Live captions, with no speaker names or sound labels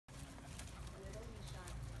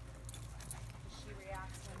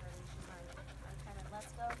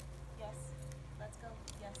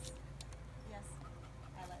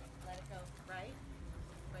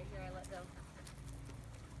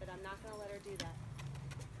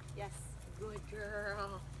Yes, good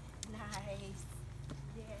girl. Nice.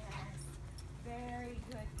 Yes, very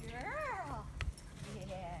good girl.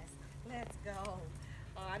 Yes, let's go.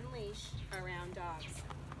 On leash around dogs.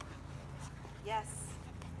 Yes,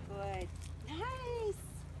 good. Nice.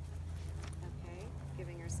 Okay,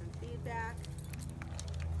 giving her some feedback.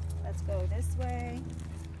 Let's go this way.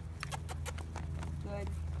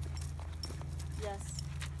 Good. Yes.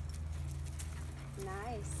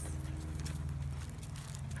 Nice.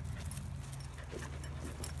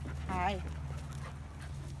 Hi.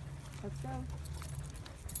 Let's go.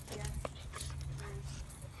 Yes.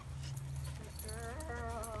 Good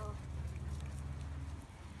girl.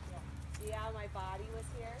 Yeah. See how my body was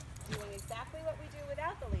here? Doing exactly what we do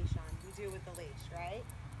without the leash on. We do with the leash, right?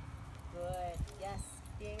 Good. Yes.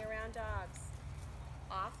 Being around dogs.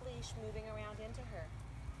 Off leash, moving around into her.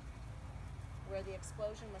 Where the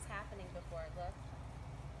explosion was happening before. Look.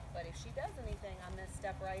 But if she does anything, I'm going to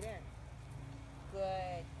step right in.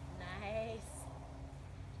 Good. Nice.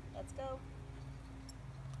 Let's go.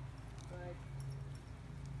 Good.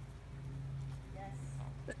 Yes.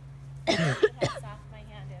 Look at how soft my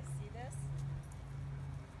hand is. See this?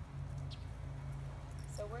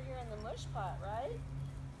 So we're here in the mush pot, right?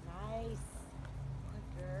 Nice. Good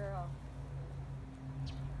girl.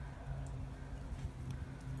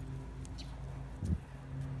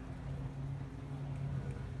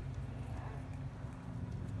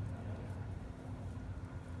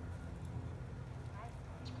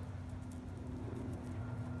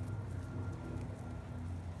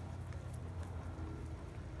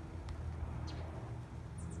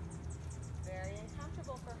 Very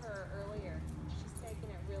uncomfortable for her earlier. She's taking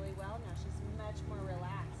it really well now. She's much more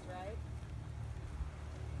relaxed, right?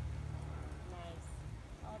 Nice.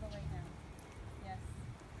 All the way down. Yes.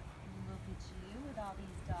 Look at you with all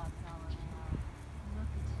these dogs all around.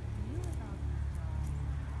 Look at you with all these dogs.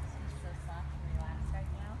 She's so soft and relaxed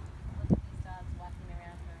right now. Look at these dogs walking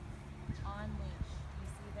around her. On leash. Do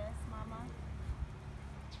you see this, Mama?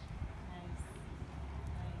 Nice.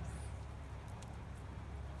 Nice.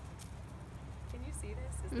 Can you see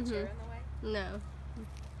this? Is the chair in the way? No.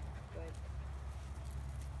 Good.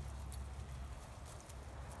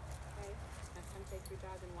 Okay. Next time take your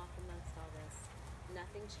dog and walk amongst all this.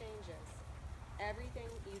 Nothing changes. Everything,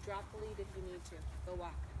 you drop the lead if you need to. Go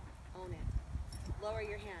walk. Own it. Lower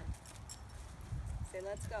your hand. Say,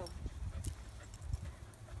 let's go.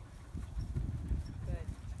 Good.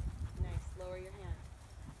 Nice. Lower your hand.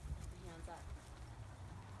 Your hands up.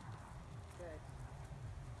 Good.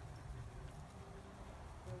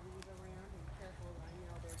 Go weave around and careful. I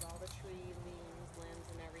know there's all the tree leaves, limbs,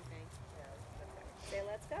 and everything. Say,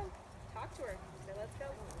 let's go. Talk to her. Say, let's go.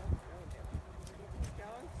 Keep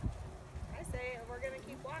going. I say, we're going to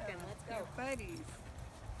keep walking. Let's go. Buddies.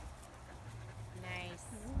 Nice.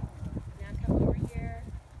 Now come over here.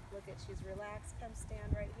 Look at, she's relaxed. Come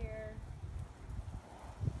stand right here.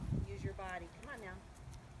 Use your body. Come on now.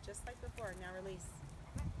 Just like before. Now release.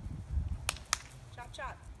 Chop,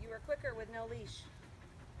 chop. You were quicker with no leash.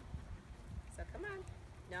 So come on.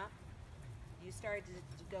 No. You started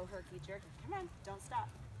to go herky-jerky. Come on. Don't stop.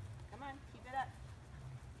 Come on. Keep it up.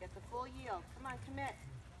 Get the full yield. Come on. Commit.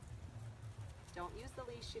 Don't use the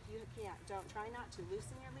leash if you can't. Don't try not to.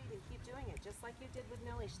 Loosen your lead and keep doing it just like you did with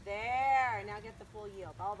no leash. There. Now get the full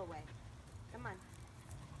yield all the way. Come on.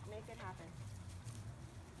 Make it happen.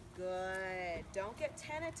 Good. Don't get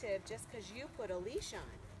tentative just because you put a leash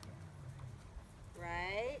on.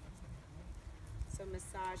 Right? So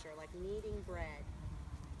massage her like kneading bread.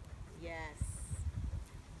 Yes.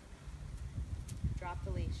 Drop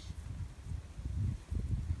the leash.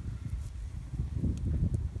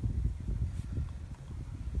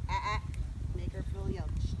 Make her feel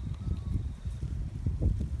yoked.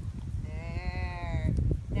 There.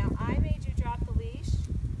 Now I made you drop the leash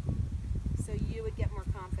so you would get more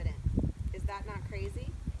confident. Is that not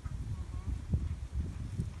crazy?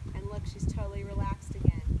 And look, she's totally relaxed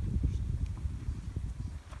again.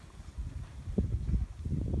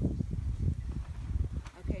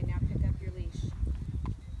 Okay, now pick up your leash.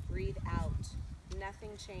 Breathe out.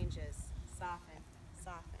 Nothing changes. Soften,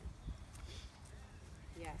 soften.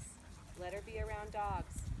 Yes. Let her be around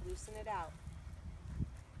dogs. Loosen it out.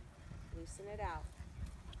 Loosen it out.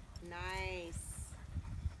 Nice.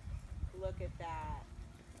 Look at that.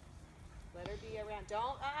 Let her be around.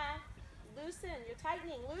 Don't, loosen. You're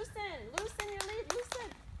tightening. Loosen. Loosen your lead.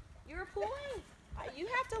 Loosen. You're pulling. You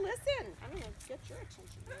have to listen. I'm going to get your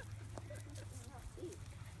attention.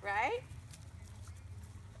 Right?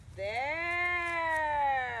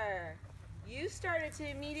 There. You started to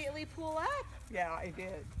immediately pull up. Yeah, I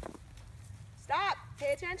did. Stop.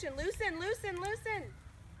 Pay attention. Loosen, loosen, loosen.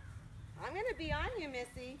 I'm going to be on you,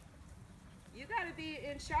 Missy. You got to be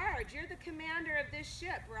in charge. You're the commander of this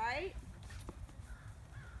ship, right?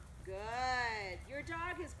 Good. Your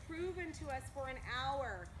dog has proven to us for an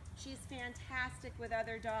hour she's fantastic with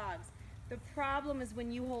other dogs. The problem is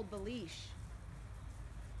when you hold the leash.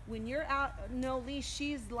 When you're out no leash,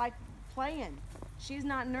 she's like playing. She's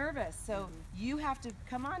not nervous. So you have to,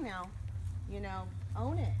 come on now, you know,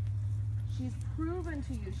 own it. She's proven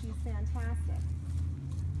to you she's fantastic.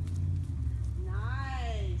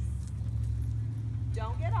 Nice.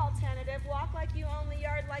 Don't get all tentative. Walk like you own the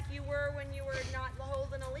yard, like you were when you were not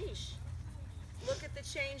holding a leash. Look at the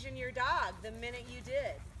change in your dog the minute you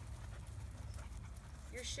did.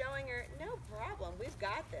 You're showing her, no problem, we've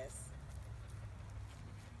got this.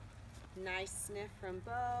 Nice sniff from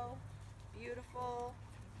Bo. Beautiful.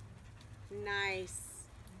 Nice.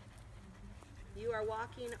 You are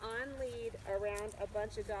walking on lead around a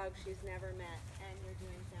bunch of dogs she's never met, and you're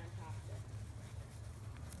doing fantastic.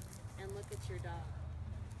 And look at your dog.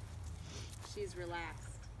 She's relaxed.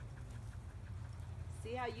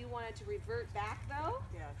 See how you wanted to revert back though?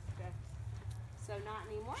 Yes. So not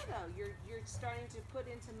anymore though. You're starting to put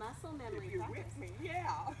into muscle memory If you're practice. with me,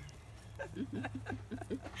 yeah.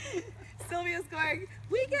 Sylvia's going,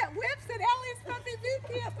 we get whips at Ellie's Puppy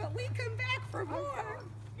Boot Camp, but we come back for more.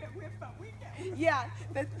 Get whipped, but we get whipped. Yeah,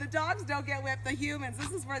 the dogs don't get whipped, the humans.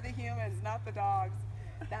 This is for the humans, not the dogs.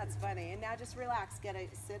 That's funny. And now just relax. Get a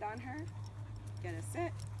sit on her. Get a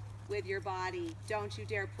sit with your body. Don't you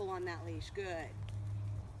dare pull on that leash. Good.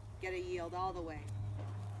 Get a yield all the way.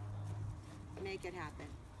 Make it happen.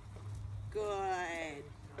 Good.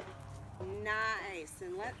 Nice.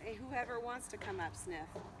 And let whoever wants to come up sniff.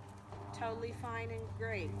 Totally fine and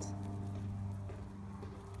great.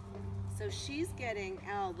 So she's getting,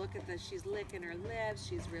 oh, look at this. She's licking her lips.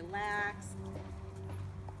 She's relaxed.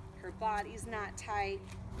 Her body's not tight.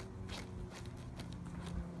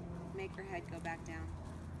 Make her head go back down.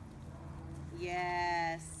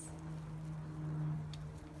 Yes.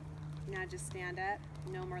 Now just stand up.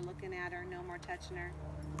 No more looking at her. No more touching her.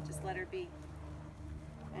 Just let her be.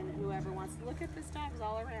 And whoever wants to look at this dog's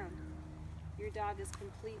all around. Your dog is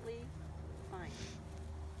completely fine.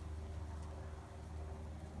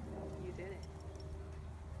 You did it.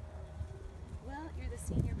 Well, you're the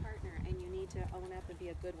senior partner and you need to own up and be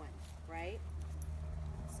a good one, right?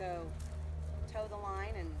 So toe the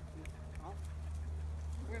line and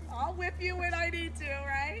I'll whip you when I need to,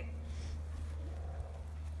 right?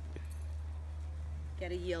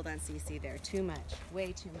 Get a yield on CC there. Too much.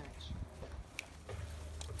 Way too much.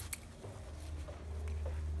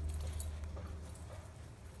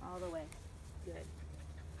 All the way. Good.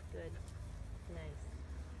 Good.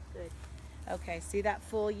 Nice. Good. Okay, see that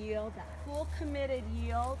full yield? That full committed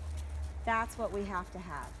yield? That's what we have to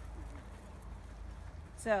have.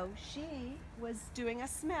 So she was doing a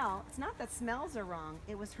smell. It's not that smells are wrong.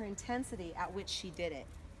 It was her intensity at which she did it.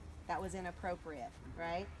 That was inappropriate,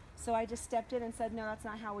 right? So I just stepped in and said, no, that's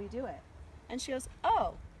not how we do it. And she goes,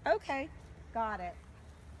 oh, okay, got it.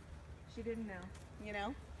 She didn't know, you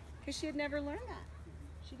know, because she had never learned that.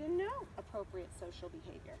 She didn't know appropriate social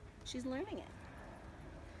behavior. She's learning it.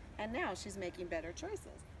 And now she's making better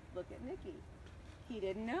choices. Look at Nikki. He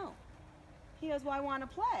didn't know. He goes, well, I want to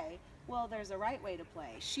play. Well, there's a right way to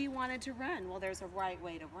play. She wanted to run. Well, there's a right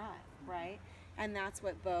way to run, right? And that's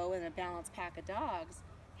what Bo and a balanced pack of dogs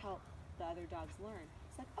help the other dogs learn.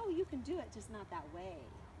 It's like, oh, you can do it, just not that way,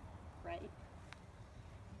 right?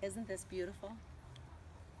 Isn't this beautiful?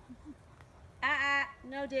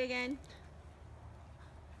 No digging.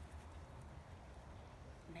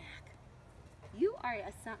 Mac, you are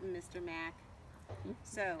a something, Mr. Mac.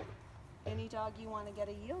 So, any dog you want to get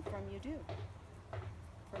a yield from, you do.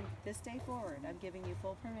 From this day forward, I'm giving you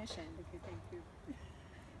full permission. Okay, thank you.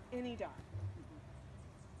 Any dog.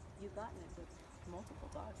 You've gotten it with multiple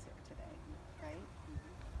dogs here today, right?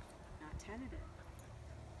 Not tentative,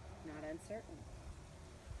 not uncertain.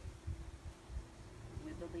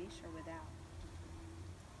 With the leash or without.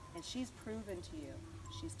 And she's proven to you,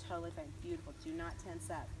 she's totally fine, beautiful. Do not tense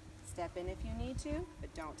up. Step in if you need to,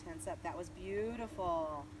 but don't tense up. That was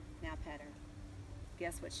beautiful. Now pet her.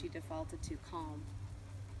 Guess what she defaulted to? Calm.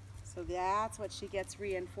 So that's what she gets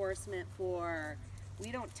reinforcement for.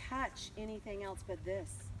 We don't touch anything else but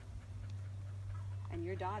this. And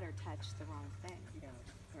your daughter touched the wrong thing. Yeah.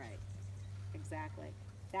 Right. Exactly.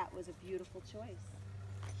 That was a beautiful choice.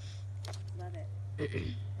 Love it.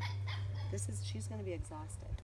 She's going to be exhausted.